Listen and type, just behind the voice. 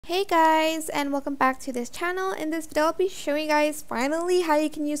Hey guys, and welcome back to this channel. In this video I'll be showing you guys finally how you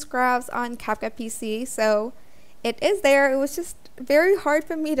can use GRAPHS on CapCut PC. So it is there. It was just very hard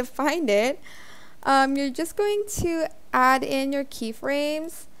for me to find it. You're just going to add in your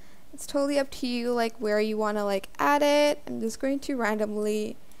keyframes. It's totally up to you like where you want to add it. I'm just going to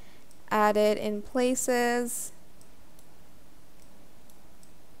randomly add it in places.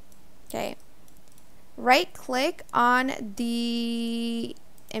 Okay. Right click on the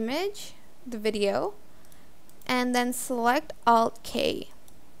image, the video, and then select Alt K,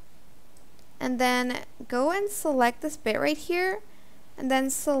 and then go and select this bit right here, and then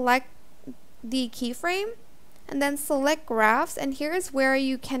select the keyframe, and then select GRAPHS, and here's where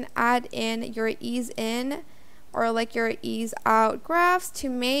you can add in your ease in or your ease out graphs to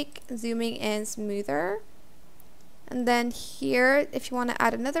make zooming in smoother. And then here, if you want to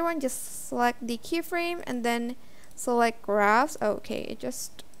add another one, just select the keyframe and then select GRAPHS. Oh, okay, it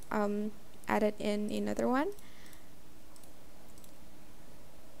just added in another one.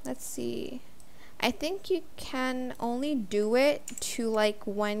 Let's see. I think you can only do it to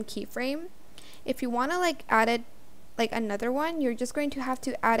one keyframe. If you want to add it another one, you're just going to have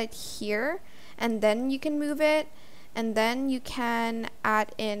to add it here, and then you can move it, and then you can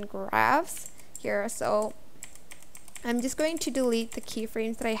add in GRAPHS here. So I'm just going to delete the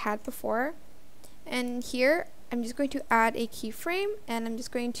keyframes that I had before, and here I'm just going to add a keyframe, and I'm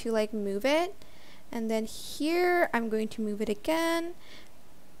just going to move it, and then here I'm going to move it again.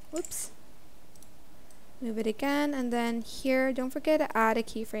 Whoops. Move it again, and then here don't forget to add a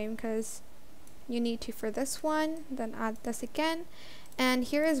keyframe because you need to for this one. Then add this again, and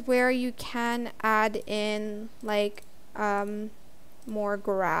here is where you can add in more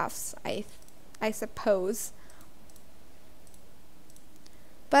graphs, I suppose.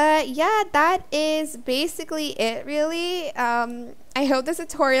 But yeah, that is basically it really. I hope this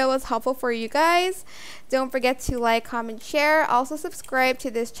tutorial was helpful for you guys. Don't forget to like, comment, share. Also subscribe to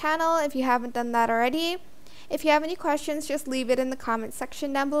this channel if you haven't done that already. If you have any questions, just leave it in the comment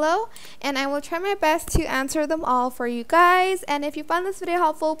section down below, and I will try my best to answer them all for you guys. And if you found this video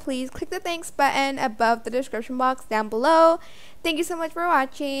helpful, please click the thanks button above the description box down below. Thank you so much for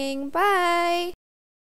watching. Bye!